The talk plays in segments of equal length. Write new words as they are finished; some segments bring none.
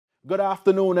Good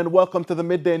afternoon and welcome to the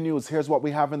Midday News. Here's what we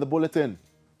have in the bulletin.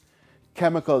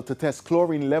 Chemical to test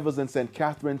chlorine levels in St.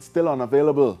 Catherine still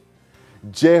unavailable.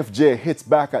 JFJ hits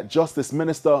back at Justice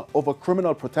Minister over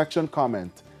criminal protection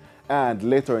comment. And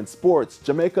later in sports,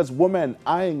 Jamaica's women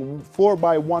eyeing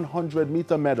 4x100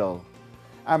 meter medal.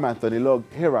 I'm Anthony Lugg.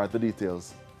 Here are the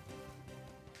details.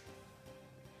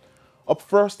 Up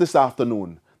first this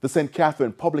afternoon, the St.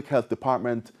 Catherine Public Health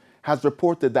Department has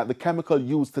reported that the chemical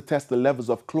used to test the levels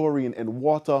of chlorine in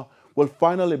water will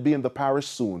finally be in the parish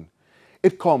soon.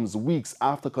 It comes weeks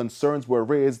after concerns were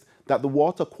raised that the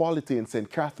water quality in St.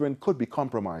 Catherine could be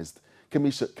compromised.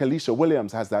 Kelisha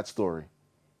Williams has that story.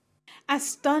 A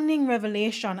stunning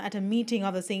revelation at a meeting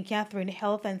of the St. Catherine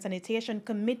Health and Sanitation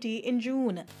Committee in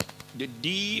June. The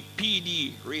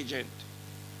DPD reagent,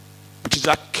 which is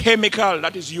a chemical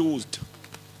that is used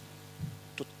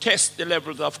to test the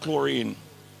levels of chlorine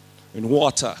in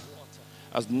water,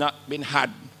 has not been had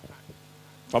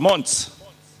for months.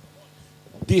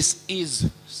 This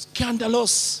is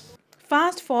scandalous.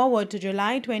 Fast forward to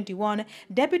July 21,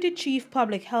 Deputy Chief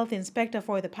Public Health Inspector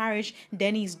for the parish,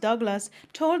 Denise Douglas,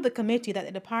 told the committee that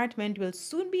the department will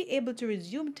soon be able to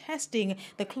resume testing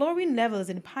the chlorine levels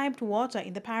in piped water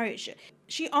in the parish.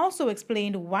 She also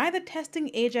explained why the testing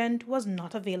agent was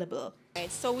not available.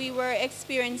 So we were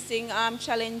experiencing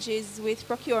challenges with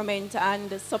procurement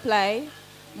and supply,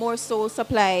 more so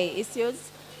supply issues,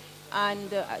 and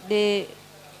the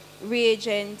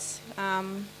reagent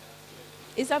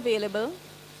is available,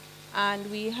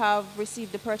 and we have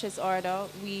received the purchase order.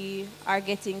 We are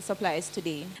getting supplies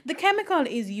today. The chemical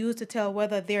is used to tell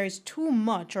whether there is too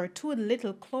much or too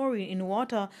little chlorine in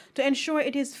water to ensure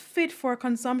it is fit for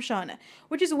consumption,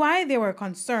 which is why there were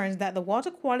concerns that the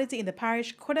water quality in the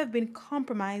parish could have been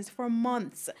compromised for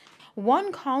months.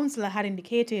 One councillor had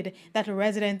indicated that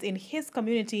residents in his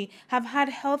community have had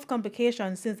health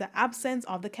complications since the absence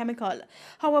of the chemical.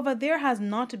 However, there has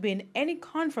not been any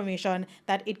confirmation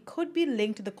that it could be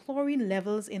linked to the chlorine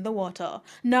levels in the water.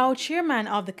 Now, chairman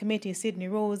of the committee, Sidney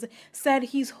Rose, said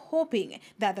he's hoping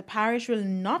that the parish will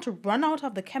not run out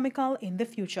of the chemical in the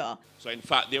future. So in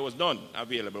fact, there was none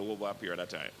available over a period of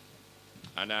time.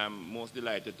 And I'm most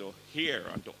delighted to hear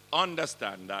and to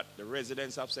understand that the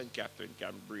residents of St. Catherine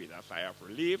can breathe a sigh of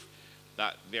relief,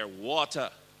 that their water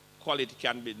quality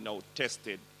can be now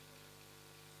tested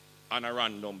on a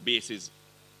random basis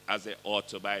as they ought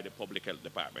to by the Public Health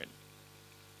Department.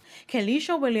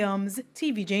 Kelisha Williams,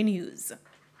 TVJ News.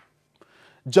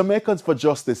 Jamaicans for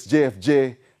Justice,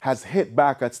 JFJ, has hit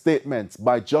back at statements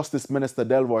by Justice Minister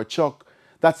Delroy Chuck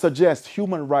that suggest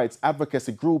human rights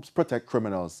advocacy groups protect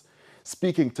criminals.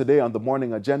 Speaking today on the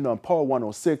morning agenda on Power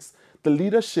 106, the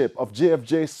leadership of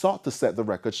JFJ sought to set the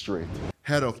record straight.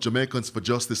 Head of Jamaicans for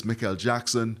Justice, Michael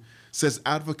Jackson, says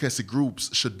advocacy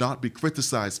groups should not be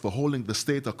criticized for holding the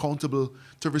state accountable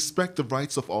to respect the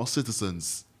rights of all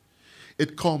citizens.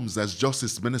 It comes as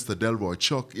Justice Minister Delroy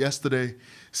Chuck yesterday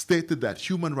stated that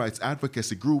human rights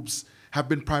advocacy groups have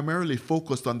been primarily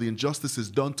focused on the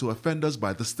injustices done to offenders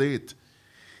by the state.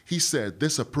 He said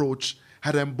this approach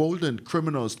had emboldened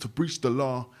criminals to breach the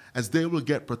law as they will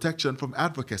get protection from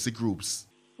advocacy groups.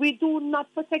 We do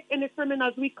not protect any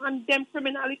criminals. We condemn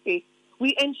criminality.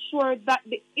 We ensure that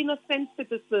the innocent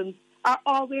citizens are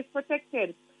always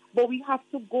protected. But we have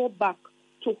to go back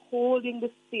to holding the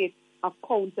state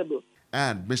accountable.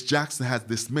 And Ms. Jackson has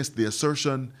dismissed the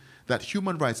assertion that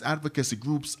human rights advocacy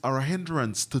groups are a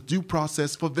hindrance to due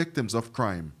process for victims of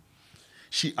crime.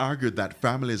 She argued that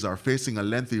families are facing a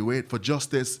lengthy wait for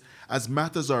justice as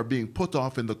matters are being put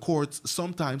off in the courts,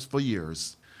 sometimes for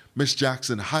years. Ms.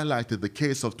 Jackson highlighted the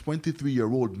case of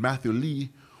 23-year-old Matthew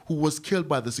Lee, who was killed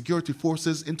by the security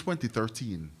forces in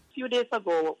 2013. A few days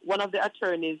ago, one of the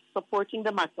attorneys supporting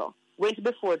the matter went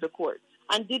before the court.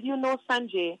 And did you know,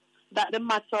 Sanjay, that the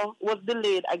matter was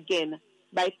delayed again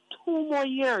by 2 more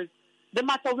years? The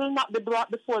matter will not be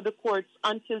brought before the courts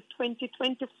until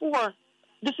 2024.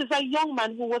 This is a young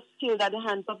man who was killed at the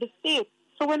hands of the state.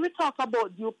 So when we talk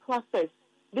about due process,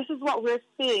 this is what we're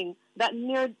saying, that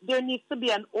there needs to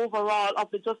be an overhaul of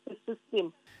the justice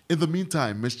system. In the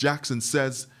meantime, Ms. Jackson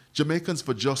says Jamaicans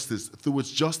for Justice, through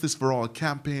its Justice for All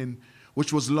campaign,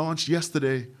 which was launched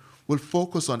yesterday, will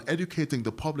focus on educating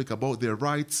the public about their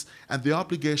rights and the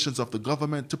obligations of the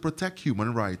government to protect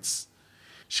human rights.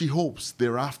 She hopes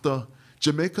thereafter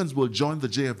Jamaicans will join the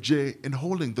JFJ in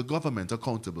holding the government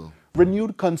accountable.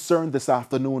 Renewed concern this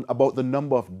afternoon about the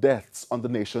number of deaths on the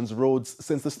nation's roads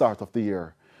since the start of the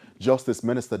year. Justice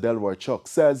Minister Delroy Chuck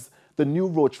says the new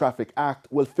Road Traffic Act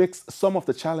will fix some of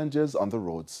the challenges on the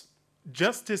roads.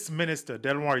 Justice Minister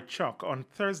Delroy Chuck on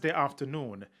Thursday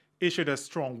afternoon issued a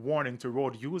strong warning to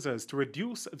road users to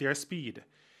reduce their speed.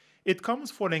 It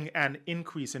comes following an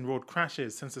increase in road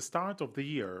crashes since the start of the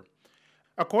year.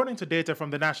 According to data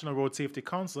from the National Road Safety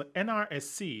Council,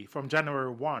 NRSC, from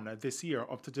January 1 this year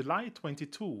up to July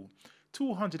 22,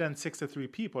 263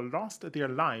 people lost their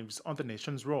lives on the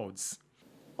nation's roads.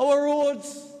 Our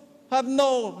roads have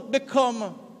now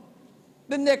become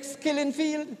the next killing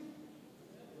field,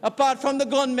 apart from the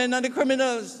gunmen and the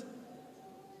criminals.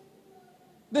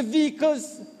 The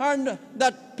vehicles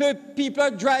that people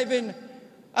are driving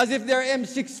as if they're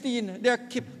M16, they're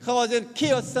causing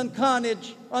chaos and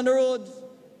carnage on the roads.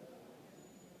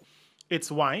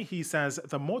 It's why, he says,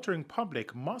 the motoring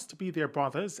public must be their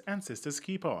brothers and sisters'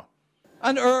 keeper.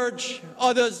 And urge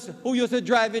others who used to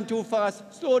driving too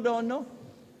fast, slow down now.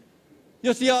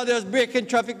 You see others breaking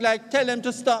traffic light, tell them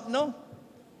to stop now.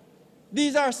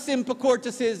 These are simple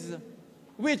courtesies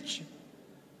which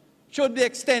should be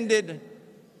extended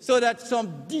so that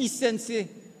some decency,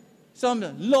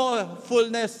 some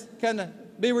lawfulness can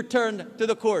be returned to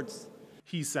the courts.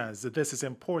 He says that this is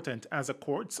important as the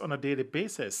courts on a daily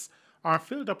basis are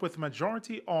filled up with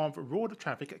majority of road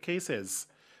traffic cases.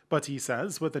 But he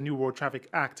says with the new Road Traffic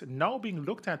Act now being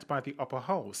looked at by the upper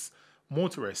house,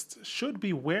 motorists should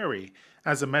be wary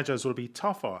as the measures will be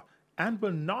tougher and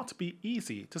will not be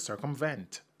easy to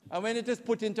circumvent. And when it is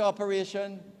put into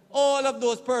operation, all of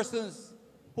those persons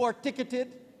who are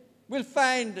ticketed will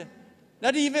find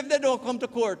that even if they don't come to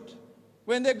court,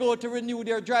 when they go to renew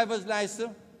their driver's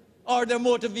license or their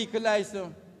motor vehicle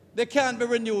license, they can't be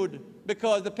renewed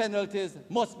because the penalties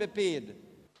must be paid.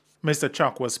 Mr.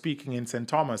 Chuck was speaking in St.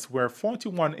 Thomas, where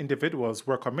 41 individuals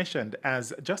were commissioned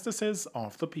as Justices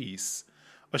of the Peace.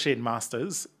 O'Shane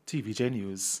Masters, TVJ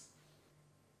News.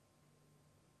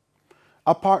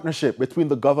 A partnership between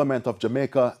the government of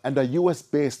Jamaica and a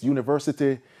U.S.-based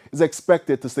university is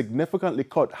expected to significantly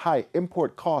cut high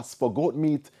import costs for goat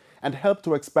meat and help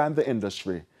to expand the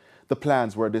industry. The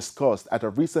plans were discussed at a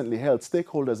recently held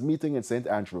stakeholders meeting in St.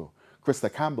 Andrew.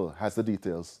 Krista Campbell has the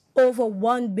details. Over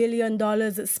 $1 billion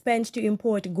spent to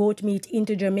import goat meat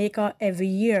into Jamaica every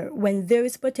year when there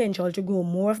is potential to grow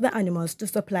more of the animals to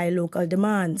supply local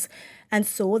demands. And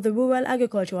so the Rural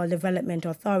Agricultural Development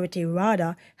Authority,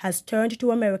 RADA, has turned to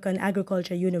American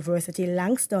Agriculture University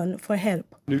Langston for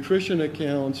help. Nutrition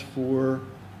accounts for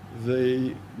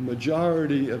the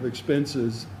majority of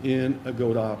expenses in a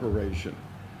goat operation.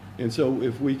 And so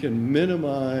if we can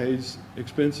minimize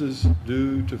expenses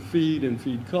due to feed and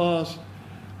feed costs,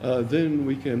 then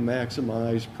we can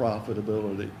maximize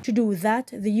profitability. To do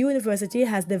that, the university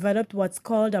has developed what's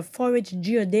called a forage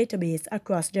geodatabase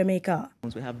across Jamaica.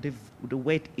 We have the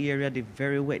wet area, the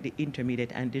very wet, the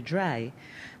intermediate, and the dry.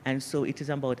 And so it is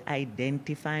about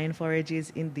identifying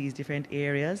forages in these different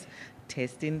areas,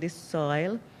 testing the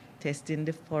soil, testing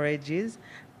the forages,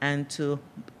 and to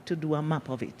do a map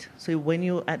of it. So when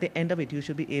you, at the end of it, you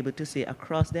should be able to say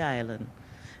across the island,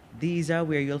 these are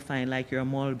where you'll find like a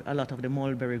lot of the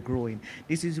mulberry growing.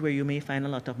 This is where you may find a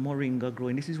lot of moringa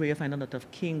growing. This is where you find a lot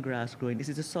of king grass growing. This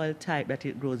is the soil type that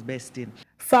it grows best in.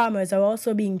 Farmers are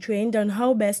also being trained on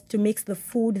how best to mix the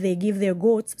food they give their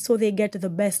goats so they get the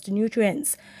best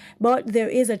nutrients. But there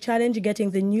is a challenge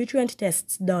getting the nutrient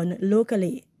tests done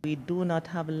locally. We do not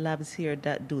have labs here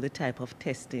that do the type of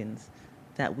testings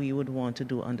that we would want to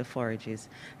do on the forages.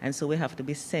 And so we have to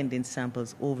be sending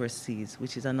samples overseas,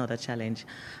 which is another challenge.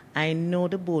 I know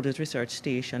the Boulders Research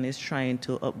Station is trying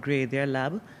to upgrade their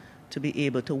lab to be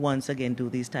able to once again do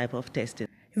these type of testing.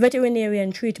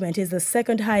 Veterinarian treatment is the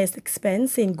second highest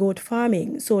expense in goat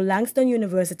farming, so Langston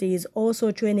University is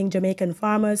also training Jamaican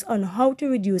farmers on how to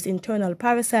reduce internal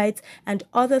parasites and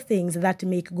other things that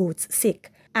make goats sick.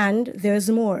 And there's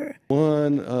more.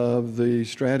 One of the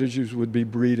strategies would be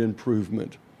breed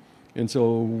improvement. And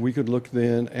so we could look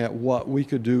then at what we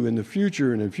could do in the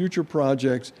future and in future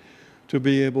projects to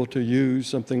be able to use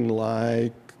something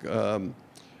like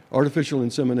artificial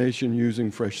insemination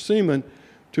using fresh semen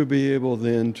to be able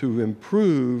then to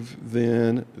improve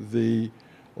then the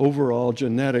overall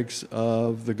genetics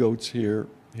of the goats here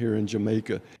in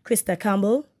Jamaica. Krista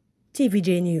Campbell,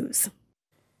 TVJ News.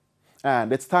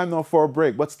 And it's time now for a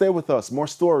break, but stay with us. More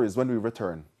stories when we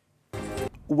return.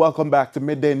 Welcome back to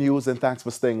Midday News and thanks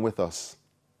for staying with us.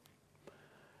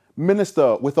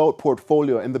 Minister without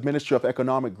portfolio in the Ministry of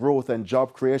Economic Growth and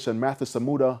Job Creation, Matthew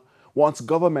Samuda, wants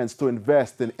governments to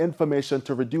invest in information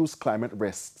to reduce climate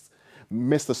risks.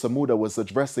 Mr. Samuda was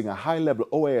addressing a high-level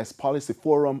OAS policy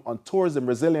forum on tourism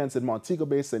resilience in Montego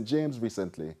Bay, St. James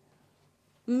recently.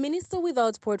 Minister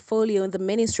without portfolio in the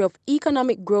Ministry of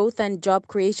Economic Growth and Job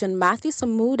Creation, Matthew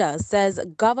Samuda, says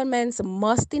governments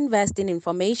must invest in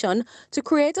information to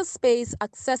create a space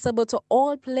accessible to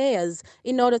all players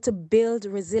in order to build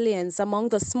resilience among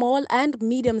the small and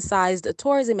medium-sized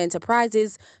tourism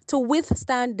enterprises to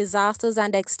withstand disasters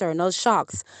and external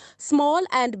shocks. Small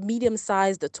and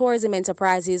medium-sized tourism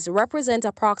enterprises represent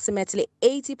approximately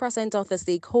 80% of the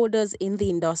stakeholders in the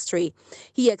industry.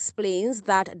 He explains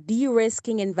that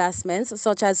de-risking investments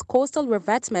such as coastal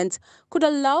revetment could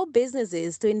allow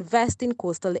businesses to invest in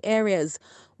coastal areas.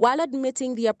 While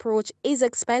admitting the approach is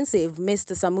expensive,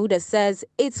 Mr. Samuda says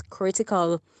it's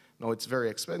critical. Now, it's very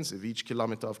expensive. Each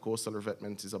kilometer of coastal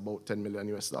revetment is about $10 million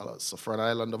US. So for an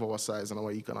island of our size and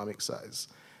our economic size,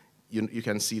 you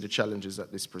can see the challenges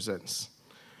that this presents.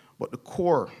 But the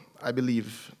core, I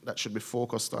believe, that should be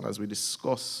focused on as we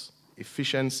discuss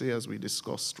efficiency, as we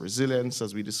discuss resilience,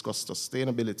 as we discuss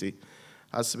sustainability,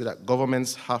 has to be that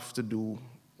governments have to do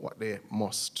what they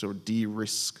must to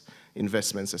de-risk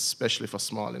investments, especially for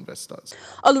small investors.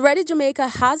 Already, Jamaica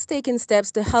has taken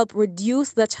steps to help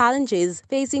reduce the challenges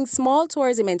facing small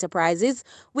tourism enterprises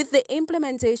with the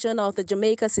implementation of the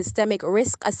Jamaica Systemic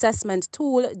Risk Assessment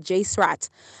Tool, JSRAT.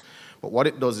 But what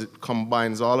it does, it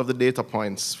combines all of the data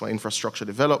points for infrastructure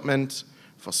development,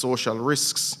 for social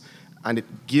risks, and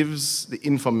it gives the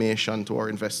information to our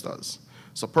investors.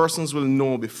 So persons will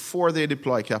know before they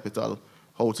deploy capital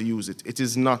how to use it. It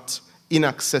is not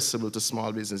inaccessible to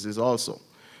small businesses also.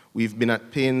 We've been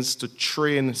at pains to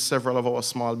train several of our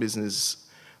small business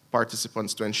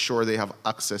participants to ensure they have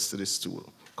access to this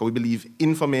tool, because we believe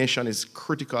information is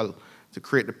critical to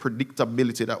create the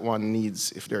predictability that one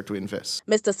needs if they're to invest.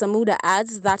 Mr. Samuda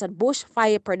adds that a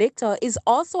bushfire predictor is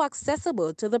also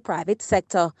accessible to the private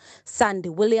sector. Sandy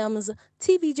Williams,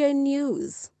 TVJ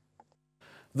News.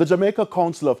 The Jamaica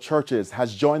Council of Churches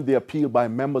has joined the appeal by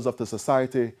members of the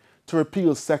society to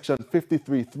repeal Section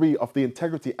 53.3 of the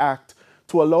Integrity Act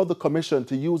to allow the Commission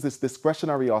to use its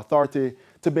discretionary authority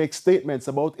to make statements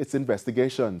about its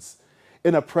investigations.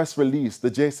 In a press release,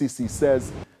 the JCC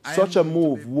says such a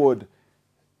move would,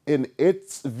 in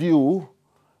its view,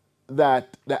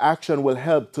 that the action will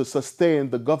help to sustain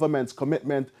the government's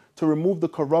commitment to remove the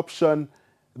corruption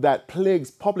that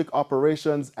plagues public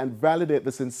operations and validate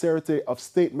the sincerity of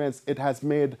statements it has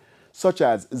made, such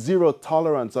as zero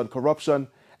tolerance on corruption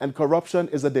and corruption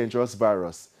is a dangerous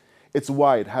virus. Its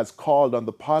wide has called on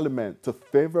the Parliament to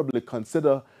favorably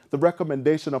consider the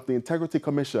recommendation of the Integrity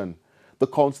Commission. The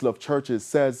Council of Churches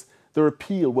says the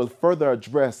repeal will further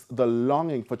address the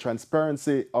longing for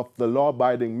transparency of the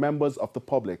law-abiding members of the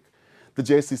public. The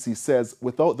JCC says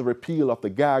without the repeal of the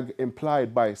gag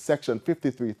implied by Section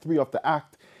 53.3 of the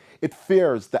Act, it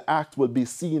fears the Act will be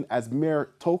seen as mere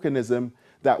tokenism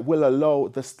that will allow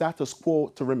the status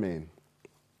quo to remain.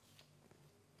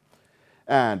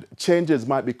 And changes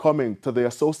might be coming to the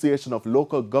Association of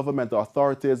Local Government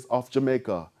Authorities of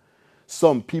Jamaica.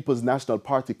 Some People's National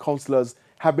Party councillors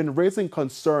have been raising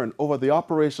concern over the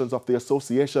operations of the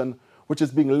association, which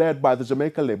is being led by the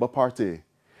Jamaica Labour Party.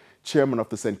 Chairman of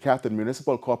the St. Catherine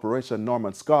Municipal Corporation,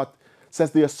 Norman Scott,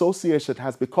 says the association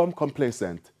has become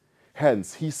complacent.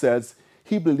 Hence, he says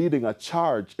he'll be leading a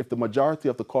charge if the majority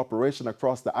of the corporation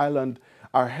across the island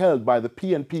are held by the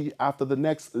PNP after the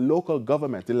next local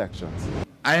government elections.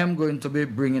 I am going to be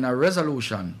bringing a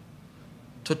resolution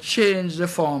to change the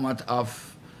format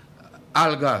of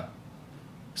ALGA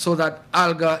so that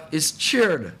ALGA is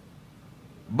chaired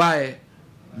by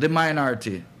the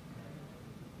minority.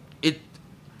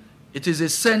 It is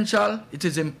essential, it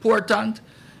is important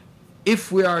if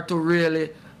we are to really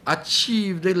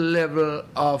achieve the level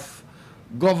of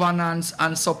governance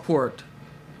and support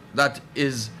that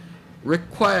is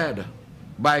required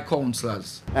by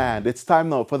councillors. And it's time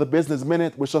now for the Business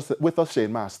Minute with us,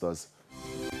 Shane Masters.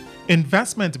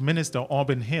 Investment Minister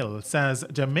Auburn Hill says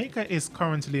Jamaica is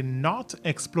currently not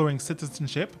exploring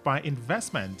citizenship by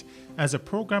investment as a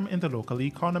program in the local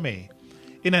economy.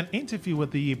 In an interview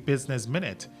with the Business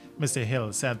Minute, Mr.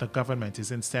 Hill said the government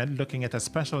is instead looking at a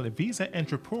special visa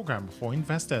entry program for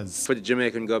investors. For the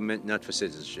Jamaican government, not for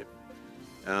citizenship.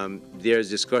 There's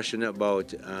discussion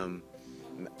about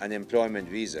an employment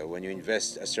visa. When you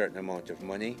invest a certain amount of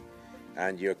money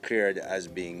and you're cleared as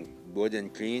being good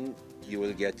and clean, you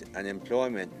will get an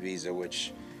employment visa,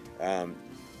 which the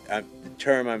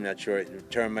term I'm not sure, the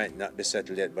term might not be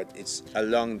settled yet, but it's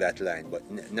along that line, but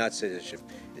not citizenship.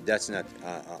 That's not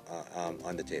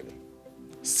on the table.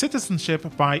 Citizenship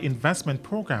by investment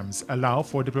programs allow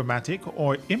for diplomatic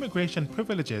or immigration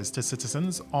privileges to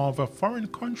citizens of a foreign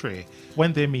country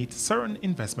when they meet certain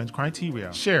investment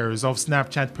criteria. Shares of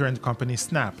Snapchat parent company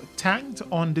Snap tanked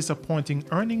on disappointing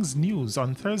earnings news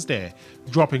on Thursday,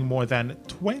 dropping more than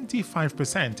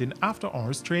 25% in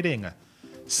after-hours trading.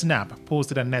 Snap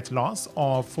posted a net loss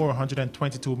of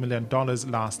 $422 million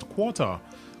last quarter,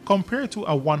 compared to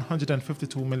a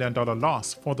 $152 million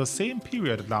loss for the same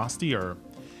period last year.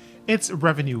 Its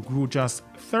revenue grew just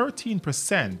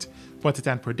 13%, but it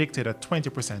had predicted a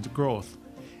 20% growth.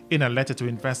 In a letter to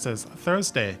investors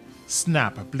Thursday,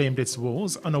 Snap blamed its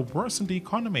woes on a worsened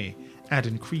economy and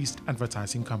increased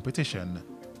advertising competition.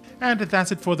 And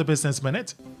that's it for the Business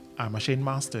Minute. I'm Shane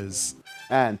Masters.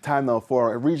 And time now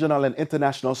for regional and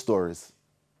international stories.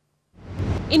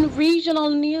 In regional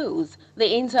news,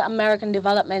 the Inter-American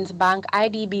Development Bank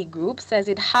IDB Group says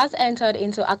it has entered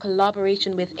into a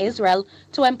collaboration with Israel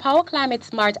to empower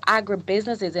climate-smart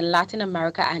agribusinesses in Latin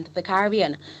America and the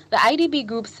Caribbean. The IDB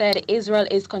Group said Israel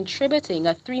is contributing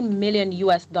a $3 million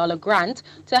grant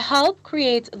to help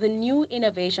create the new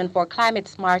Innovation for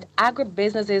Climate-Smart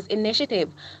Agribusinesses initiative,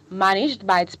 managed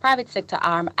by its private sector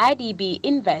arm IDB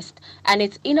Invest and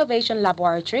its innovation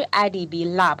laboratory IDB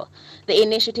Lab. The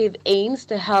initiative aims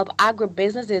to help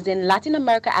agribusinesses in Latin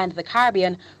America and the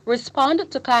Caribbean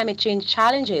respond to climate change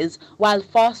challenges while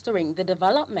fostering the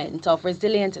development of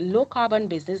resilient low-carbon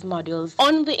business models.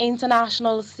 On the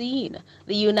international scene,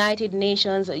 the United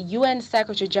Nations UN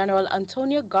Secretary General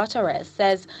Antonio Guterres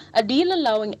says a deal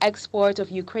allowing export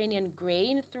of Ukrainian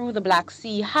grain through the Black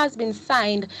Sea has been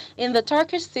signed in the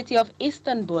Turkish city of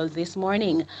Istanbul this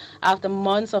morning, after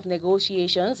months of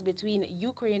negotiations between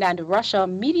Ukraine and Russia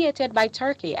mediated by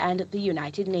Turkey and the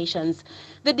United Nations.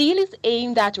 The deal is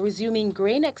aimed at resuming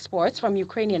grain exports from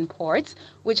Ukrainian ports,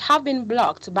 which have been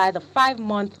blocked by the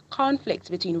 5-month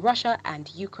conflict between Russia and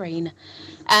Ukraine.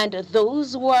 And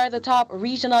those were the top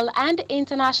regional and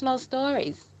international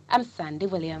stories. I'm Sandy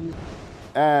Williams.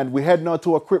 And we head now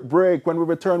to a quick break. When we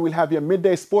return, we'll have your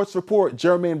midday sports report.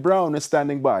 Jermaine Brown is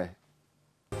standing by.